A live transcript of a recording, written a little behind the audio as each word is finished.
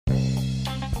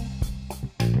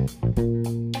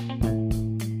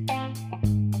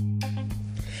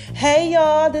Hey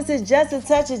y'all, this is Just a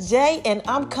Touch of J, and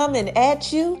I'm coming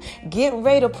at you, getting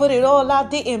ready to put it all out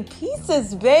there in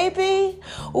pieces, baby.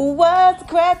 What's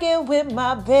cracking with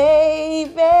my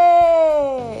babies?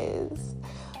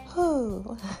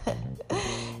 Whew.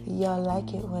 Y'all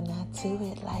like it when I do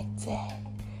it like that,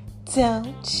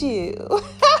 don't you?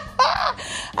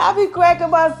 I be cracking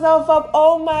myself up.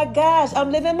 Oh my gosh,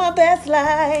 I'm living my best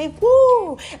life.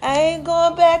 Woo! I ain't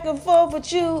going back and forth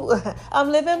with you. I'm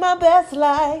living my best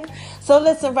life. So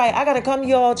listen, right, I gotta come to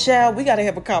y'all, child. We gotta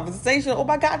have a conversation. Oh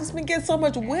my God, this been getting so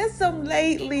much wisdom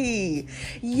lately.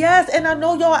 Yes, and I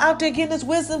know y'all out there getting this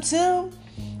wisdom too.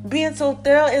 Being so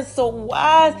thorough and so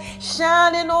wise,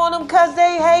 shining on them because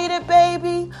they hate it,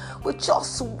 baby. With your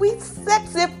sweet,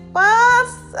 sexy, fine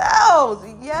selves.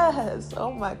 Yes.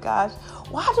 Oh my gosh.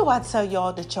 Why do I tell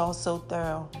y'all that y'all so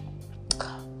thorough?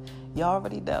 Y'all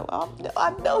already know. I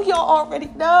know y'all already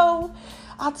know.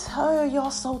 I tell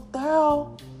y'all so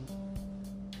thorough.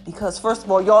 Because first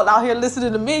of all, y'all out here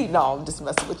listening to me. No, I'm just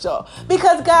messing with y'all.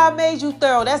 Because God made you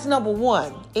thorough. That's number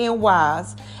one. And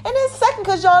wise. And then second,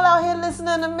 because y'all out here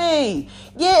listening to me.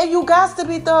 Yeah, you got to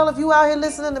be thorough if you out here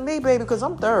listening to me, baby. Because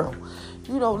I'm thorough.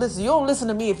 You know, listen, you don't listen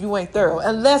to me if you ain't thorough.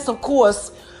 Unless, of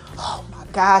course, oh my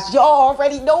gosh, y'all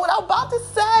already know what I'm about to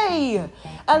say.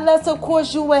 Unless, of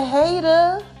course, you a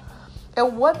hater.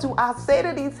 And what do I say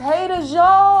to these haters,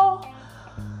 y'all?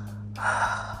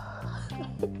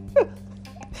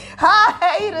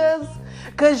 Hi, haters,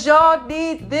 because y'all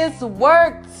need this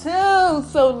work too.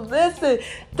 So listen,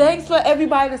 thanks for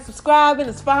everybody that's subscribing,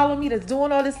 that's following me, that's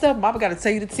doing all this stuff. Mama got to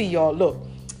tell you the tea, y'all. Look,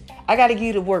 I got to give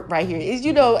you the work right here. Is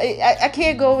I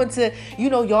can't go into,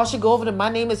 y'all should go over to My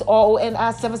Name is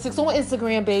RONI76 on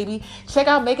Instagram, baby. Check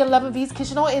out Making Love and V's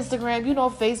Kitchen on Instagram.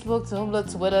 Facebook,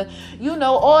 Tumblr, Twitter,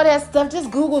 all that stuff.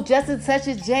 Just Google Just a Touch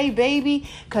of J, baby,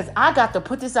 because I got to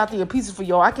put this out there in pieces for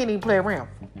y'all. I can't even play around.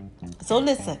 So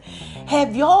listen,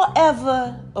 have y'all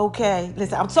ever,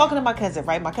 listen, I'm talking to my cousin,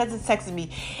 right? My cousin's texting me,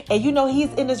 and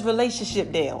he's in this relationship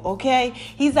now, okay?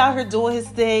 He's out here doing his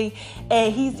thing,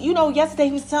 and he's, yesterday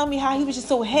he was telling me how he was just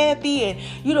so happy, and,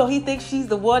 he thinks she's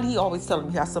the one. He always telling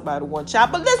me how somebody one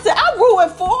child, but listen, I'm rooting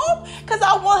for him, because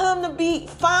I want him to be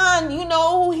fine,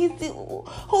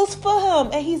 who's for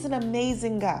him, and he's an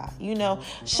amazing guy,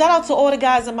 Shout out to all the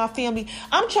guys in my family.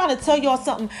 I'm trying to tell y'all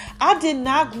something. I did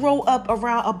not grow up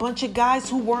around a bunch of guys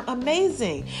who weren't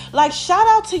amazing. Like, shout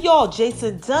out to y'all,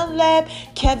 Jason Dunlap,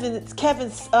 Kevin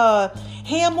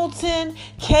Hamilton,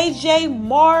 KJ,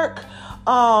 Mark,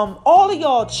 all of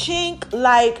y'all, Chink,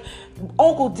 like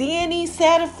Uncle Danny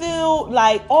Satterfield,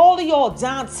 like all of y'all,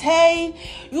 Dante,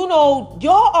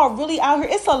 y'all are really out here.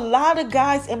 It's a lot of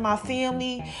guys in my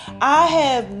family. I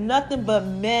have nothing but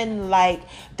men like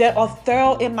that are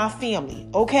thorough in my family,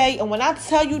 okay? And when I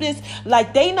tell you this,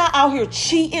 like, they not out here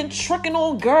cheating, tricking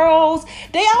on girls.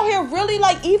 They out here really,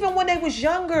 like, even when they was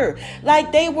younger,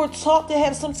 like, they were taught to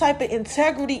have some type of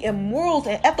integrity and morals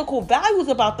and ethical values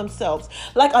about themselves.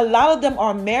 Like, a lot of them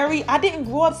are married. I didn't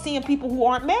grow up seeing people who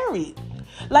aren't married.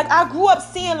 Like, I grew up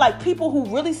seeing, like, people who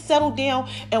really settled down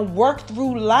and worked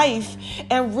through life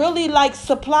and really, like,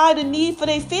 supply the need for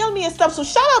their family and stuff. So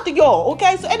shout out to y'all,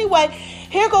 okay? So anyway,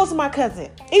 here goes my cousin.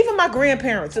 Even my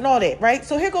grandparents and all that, right?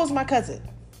 So here goes my cousin.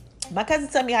 My cousin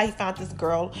tell me how he found this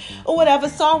girl or whatever.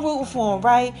 So I'm rooting for him,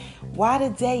 right? Why the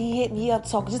day he hit me up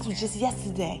talking, this was just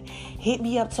yesterday, hit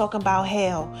me up talking about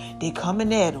how they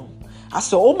coming at him. I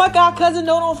said, oh my God, cousin,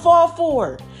 no, don't fall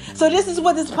for it. So this is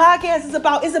what this podcast is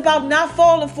about. It's about not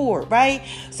falling for it, right?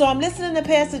 So I'm listening to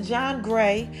Pastor John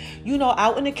Gray,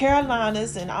 out in the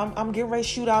Carolinas, and I'm getting ready to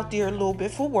shoot out there a little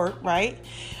bit for work, right?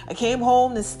 I came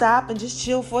home to stop and just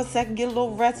chill for a second, get a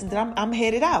little rest, and then I'm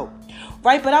headed out.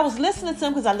 Right? But I was listening to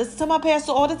him because I listen to my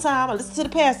pastor all the time. I listen to the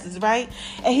pastors, right?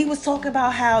 And he was talking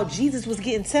about how Jesus was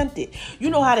getting tempted.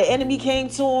 You know how the enemy came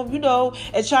to him,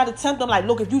 and tried to tempt him. Like,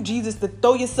 look, if you Jesus, to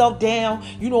throw yourself down,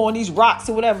 on these rocks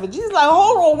or whatever. Jesus like,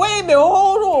 hold on, wait a minute,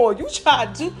 hold on.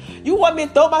 You want me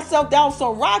to throw myself down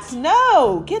some rocks?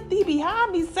 No, get thee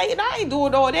behind me, Satan. I ain't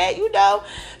doing all that,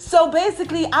 So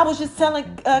basically, I was just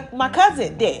telling my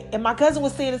cousin that. And my cousin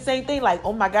was saying the same thing. Like,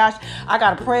 oh my gosh, I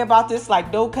got to pray about this.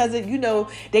 Like, no, cousin,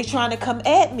 they trying to come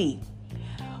at me.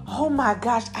 Oh my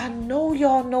gosh, I know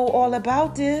y'all know all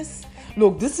about this.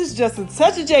 Look, this is just a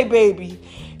touch of J, baby.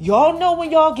 Y'all know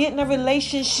when y'all get in a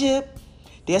relationship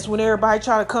That's when everybody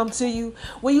try to come to you.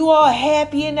 When you all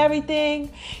happy and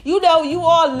everything. You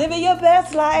all living your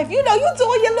best life. You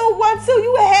doing your little 1-2.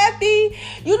 You happy.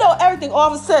 Everything.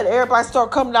 All of a sudden, everybody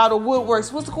start coming out of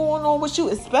woodworks. What's going on with you?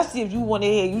 Especially if you went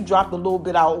ahead, you dropped a little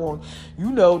bit out on,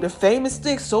 the famous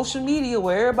thing, social media,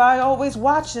 where everybody always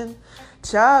watching.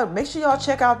 Child, make sure y'all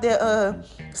check out their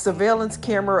surveillance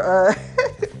camera.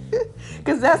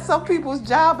 Because that's some people's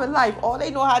job in life. All they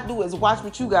know how to do is watch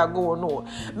what you got going on.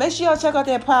 Make sure y'all check out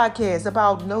that podcast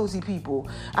about nosy people.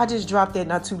 I just dropped that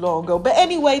not too long ago. But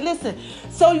anyway, listen.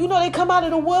 So, they come out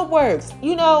of the woodworks,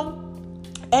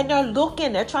 and they're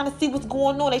looking. They're trying to see what's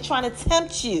going on. They're trying to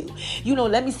tempt you.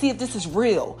 Let me see if this is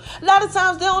real. A lot of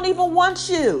times they don't even want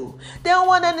you. They don't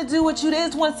want nothing to do with you. They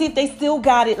just want to see if they still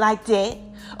got it like that.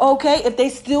 Okay? If they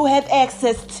still have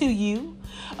access to you.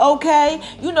 Okay,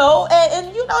 and that's all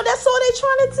they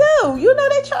trying to do.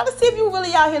 They trying to see if you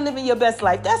really out here living your best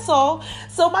life. That's all.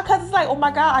 So my cousin's like, oh my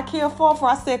God, I can't fall for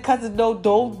it. I said, cousin, no,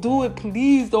 don't do it.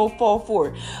 Please don't fall for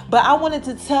it. But I wanted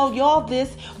to tell y'all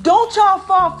this. Don't y'all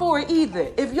fall for it either.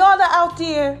 If y'all are out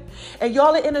there and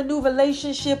y'all are in a new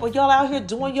relationship or y'all out here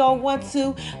doing y'all want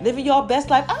to, living y'all best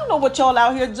life. I don't know what y'all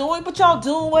out here doing, but y'all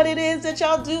doing what it is that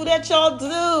y'all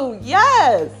do.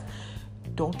 Yes.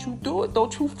 Don't you do it.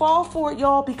 Don't you fall for it,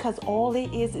 y'all, because all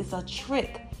it is a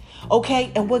trick. Okay?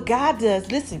 And what God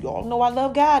does, listen, y'all know I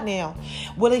love God now.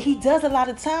 What he does a lot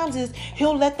of times is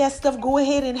he'll let that stuff go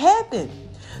ahead and happen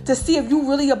to see if you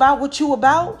really about what you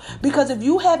about. Because if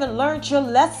you haven't learned your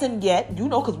lesson yet,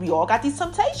 because we all got these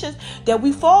temptations that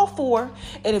we fall for.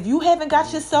 And if you haven't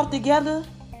got yourself together,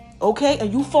 okay,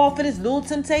 and you fall for this little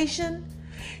temptation,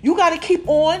 you got to keep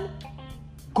on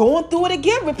going through it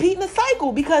again, repeating the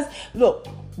cycle. Because look,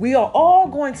 we are all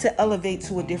going to elevate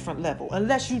to a different level,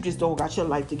 unless you just don't got your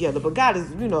life together. But God is,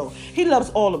 he loves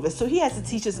all of us. So he has to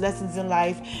teach us lessons in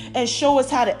life and show us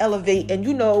how to elevate and,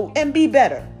 and be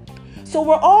better. So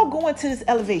we're all going to this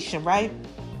elevation, right?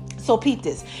 So peep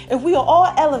this. If we are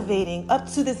all elevating up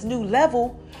to this new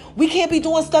level, we can't be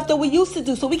doing stuff that we used to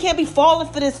do. So we can't be falling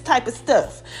for this type of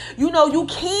stuff. You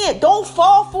can't. Don't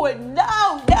fall for it.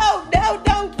 No.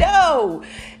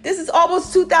 This is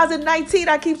almost 2019.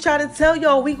 I keep trying to tell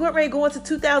y'all, we get ready to go into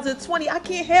 2020. I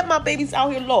can't have my babies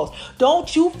out here lost.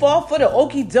 Don't you fall for the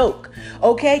okie doke.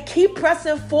 Okay? Keep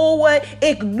pressing forward.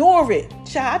 Ignore it.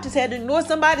 Child, I just had to ignore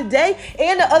somebody today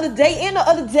and the other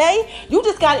day. You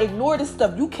just got to ignore this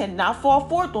stuff. You cannot fall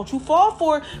for it. Don't you fall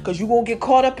for it, because you're going to get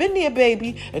caught up in there,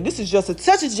 baby. And this is just a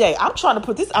touch of J. I'm trying to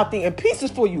put this out there in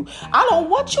pieces for you. I don't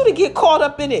want you to get caught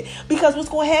up in it, because what's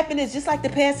going to happen is just like the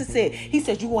pastor said. He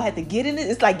said you're going to have to get in it.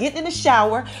 It's like getting in the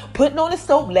shower, putting on the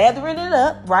soap, lathering it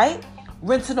up, right?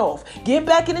 Rinsing off. Get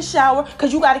back in the shower,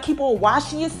 because you got to keep on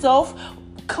washing yourself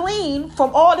clean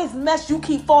from all this mess you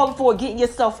keep falling for, getting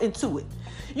yourself into it.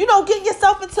 Getting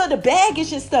yourself into the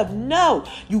baggage and stuff. No,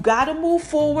 you got to move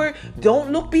forward.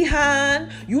 Don't look behind,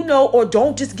 or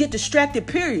don't just get distracted,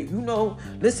 period.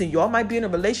 Listen, y'all might be in a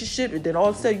relationship and then all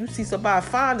of a sudden you see somebody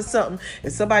fine or something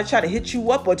and somebody try to hit you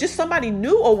up, or just somebody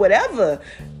new or whatever.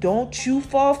 Don't you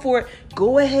fall for it.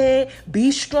 Go ahead,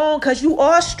 be strong, because you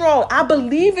are strong. I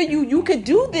believe in you. You can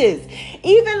do this.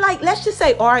 Even let's just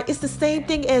say, all right, it's the same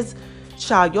thing as,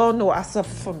 child, y'all know I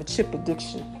suffer from a chip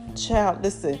addiction. Child,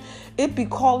 listen, it be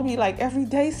calling me every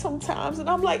day sometimes, and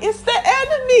I'm like, it's the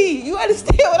enemy. You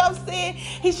understand what I'm saying?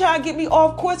 He's trying to get me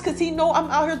off course because he know I'm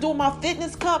out here doing my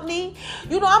fitness company.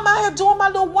 I'm out here doing my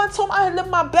little one-time. I'm out here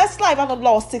living my best life. I done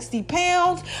lost 60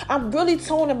 pounds. I'm really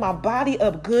toning my body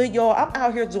up good, y'all. I'm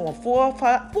out here doing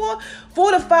 400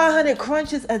 to 500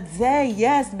 crunches a day.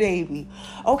 Yes, baby.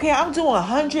 Okay, I'm doing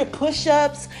 100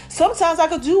 push-ups. Sometimes I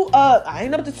could do, I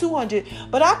ain't up to 200,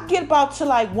 but I can get about to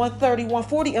 130,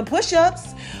 140 in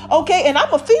push-ups. Okay, and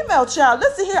I'm a female, child.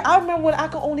 Listen here. I remember when I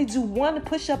could only do 1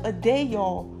 push-up a day,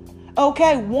 y'all.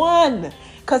 Okay, 1.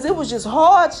 Because it was just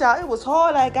hard, child. It was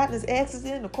hard. I got in this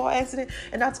accident, a car accident,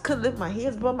 and I just couldn't lift my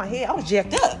hands above my head. I was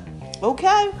jacked up.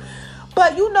 Okay?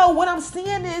 But what I'm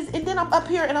saying is, and then I'm up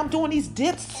here and I'm doing these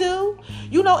dips too.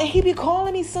 And he be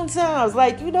calling me sometimes.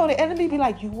 The enemy be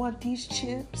like, you want these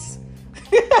chips?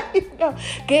 Go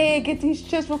ahead, get these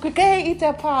chips real quick. Go ahead, eat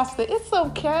that pasta. It's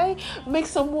okay. Make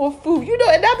some more food.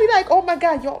 And I'll be like, oh my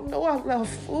God, y'all know I love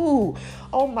food.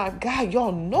 Oh my God,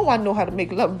 y'all know I know how to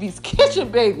make love in V's kitchen,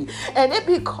 baby. And it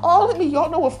be calling me. Y'all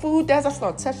know what food does. I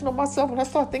start touching on myself when I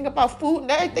start thinking about food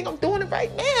and everything. I'm doing it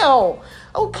right now.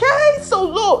 Okay? So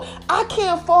look, I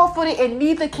can't fall for it, and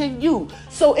neither can you.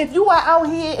 So if you are out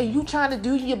here and you trying to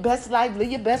do your best life,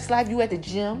 live your best life, you at the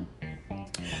gym,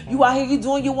 you out here, you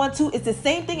doing you want to. It's the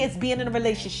same thing as being in a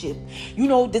relationship.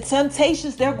 The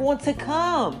temptations, they're going to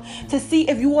come to see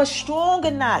if you are strong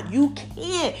or not. You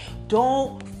can't.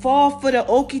 Don't fall for the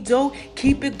okie doke.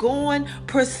 Keep it going.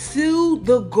 Pursue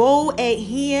the goal at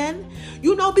hand.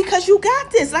 Because you got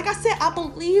this. Like I said, I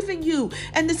believe in you.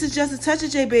 And this is just a touch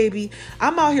of J, baby.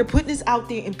 I'm out here putting this out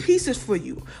there in pieces for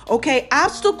you. Okay?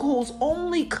 Obstacles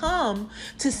only come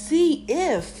to see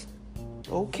if,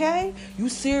 okay, you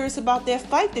serious about that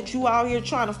fight that you out here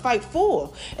trying to fight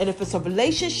for. And if it's a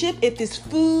relationship, if it's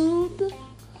food,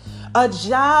 a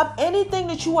job, anything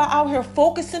that you are out here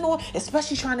focusing on,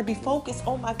 especially trying to be focused.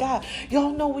 Oh my God.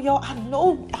 Y'all know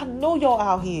I know y'all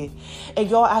out here. And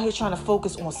y'all out here trying to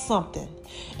focus on something.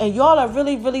 And y'all are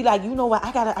really, really like, you know what?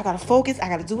 I gotta focus. I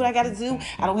gotta do what I gotta do.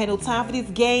 I don't have no time for these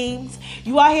games.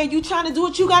 You out here, you trying to do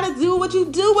what you gotta do, what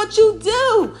you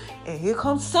do. And here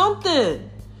comes something.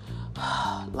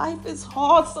 Life is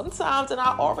hard sometimes. And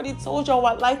I already told y'all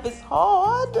why life is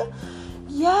hard.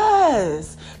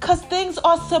 Yes, because things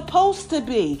are supposed to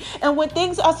be. And when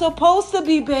things are supposed to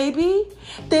be, baby,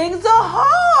 things are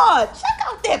hard. Check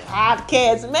out that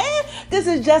podcast, man. This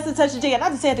is just a touch of J. And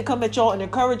I just had to come at y'all and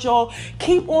encourage y'all.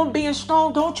 Keep on being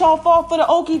strong. Don't y'all fall for the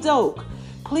okie doke.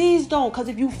 Please don't. Because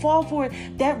if you fall for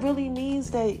it, that really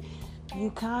means that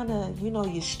you kind of,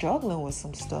 you're struggling with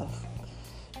some stuff.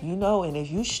 And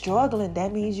if you're struggling,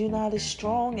 that means you're not as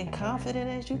strong and confident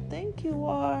as you think you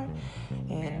are.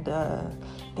 And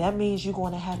that means you're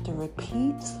going to have to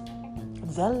repeat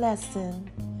the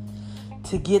lesson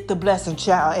to get the blessing,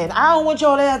 child. And I don't want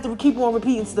y'all to have to keep on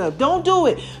repeating stuff. Don't do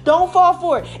it. Don't fall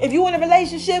for it. If you're in a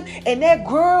relationship and that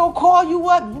girl call you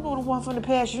up, the one from the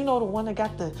past, the one that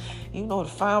got the, the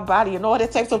fine body and all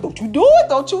that type of stuff. Don't you do it.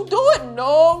 Don't you do it.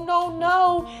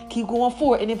 No. Keep going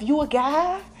for it. And if you a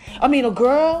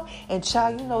girl, and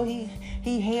child,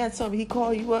 he handsome, he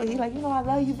call you up, he like, I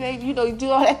love you, baby, you do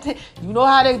all that thing. You know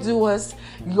how they do us.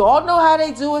 Y'all know how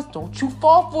they do us. Don't you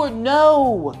fall for it.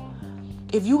 No.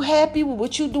 If you happy with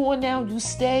what you doing now, you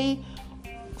stay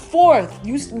forth.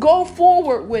 You go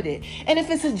forward with it. And if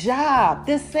it's a job,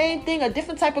 the same thing, a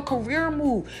different type of career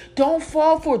move. Don't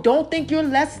fall for it. Don't think you're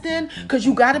less than, because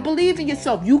you got to believe in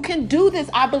yourself. You can do this.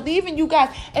 I believe in you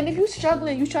guys. And if you're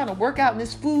struggling, you're trying to work out in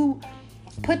this food,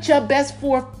 put your best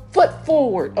foot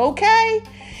forward, okay?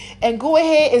 And go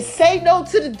ahead and say no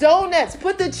to the donuts.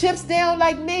 Put the chips down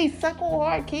like me. Suck on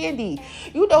hard candy.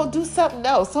 Do something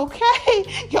else,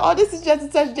 okay? Y'all, this is just a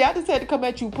touch down. I just had to come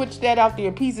at you, put that out there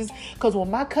in pieces. Because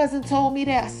when my cousin told me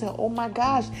that, I said, oh my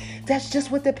gosh, that's just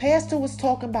what the pastor was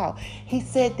talking about. He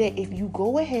said that if you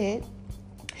go ahead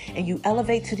and you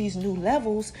elevate to these new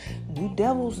levels, new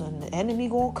devils and the enemy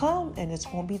gonna come, and it's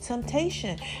gonna be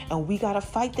temptation, and we gotta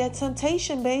fight that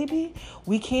temptation, baby.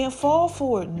 We can't fall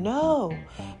for it, no,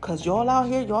 because y'all out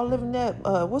here, y'all living that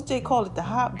what they call it, the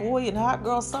hot boy and hot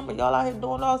girl summer. Y'all out here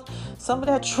doing some of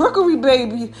that trickery,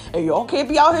 baby, and y'all can't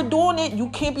be out here doing it. You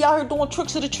can't be out here doing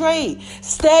tricks of the trade.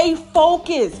 Stay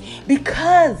focused,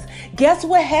 because guess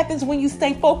what happens when you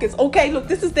stay focused? Okay, look,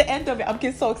 this is the end of it. I'm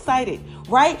getting so excited,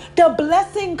 right? The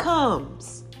blessing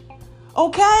comes.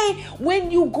 Okay?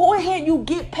 When you go ahead, you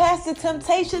get past the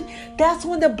temptation, that's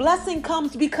when the blessing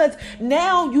comes, because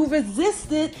now you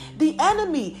resisted the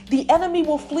enemy. The enemy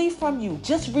will flee from you.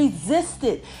 Just resist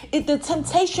it. The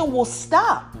temptation will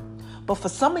stop. But for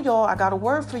some of y'all, I got a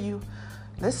word for you.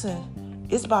 Listen,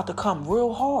 it's about to come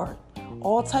real hard.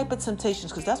 All type of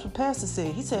temptations, because that's what Pastor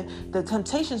said. He said the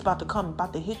temptation's about to come,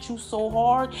 about to hit you so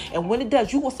hard. And when it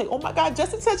does, you will say, oh my God,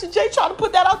 just attention, Jay trying to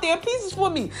put that out there in pieces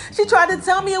for me. She tried to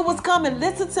tell me it was coming.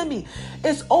 Listen to me.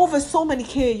 It's over so many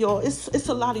kids, y'all. It's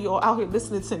a lot of y'all out here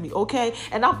listening to me, okay?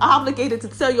 And I'm obligated to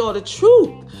tell y'all the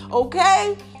truth,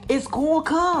 okay? It's going to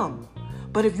come.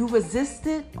 But if you resist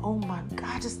it, oh my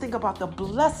God, just think about the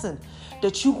blessing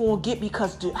that you're going to get,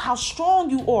 because how strong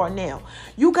you are now.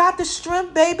 You got the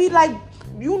strength, baby, like,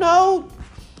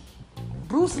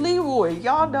 Bruce Leroy.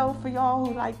 Y'all know, for y'all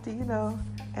who like to,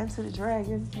 Enter the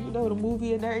Dragon, the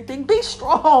movie and everything. Be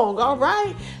strong, all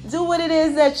right? Do what it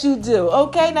is that you do,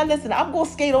 okay? Now listen, I'm going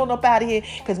to skate on up out of here,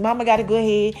 because Mama got to go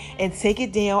ahead and take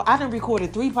it down. I done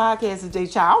recorded 3 podcasts today,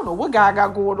 child. I don't know what God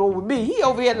got going on with me. He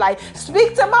over here like,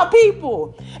 speak to my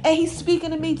people. And he's speaking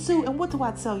to me too. And what do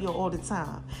I tell you all the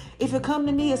time? If it come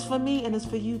to me, it's for me and it's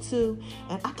for you too.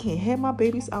 And I can't have my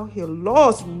babies out here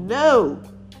lost. No.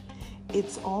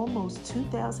 It's almost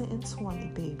 2020,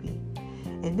 baby.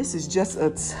 And this is just a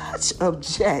touch of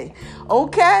J,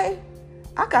 okay?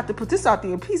 I got to put this out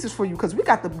there in pieces for you, because we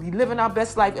got to be living our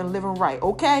best life and living right,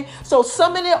 okay? So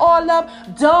summing it all up,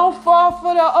 don't fall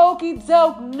for the okie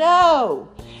doke. No,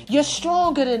 you're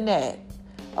stronger than that,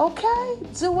 okay?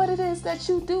 Do what it is that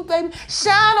you do, baby.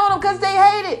 Shine on them, because they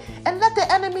hate it. And let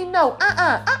the enemy know,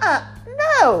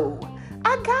 no.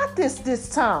 I got this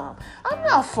time. I'm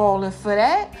not falling for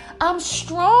that. I'm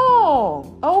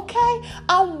strong, okay?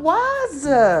 I'm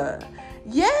wiser.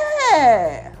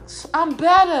 Yeah, I'm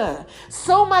better.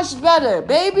 So much better.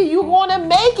 Baby, you gonna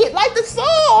make it. Like the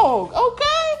song,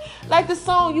 okay? Like the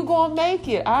song, you gonna make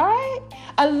it, all right?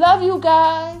 I love you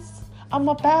guys. I'm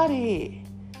up out of here.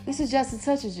 This is Just a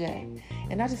Touch of J.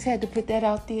 And I just had to put that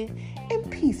out there in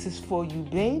pieces for you,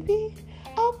 baby.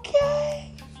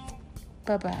 Okay?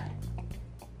 Bye-bye.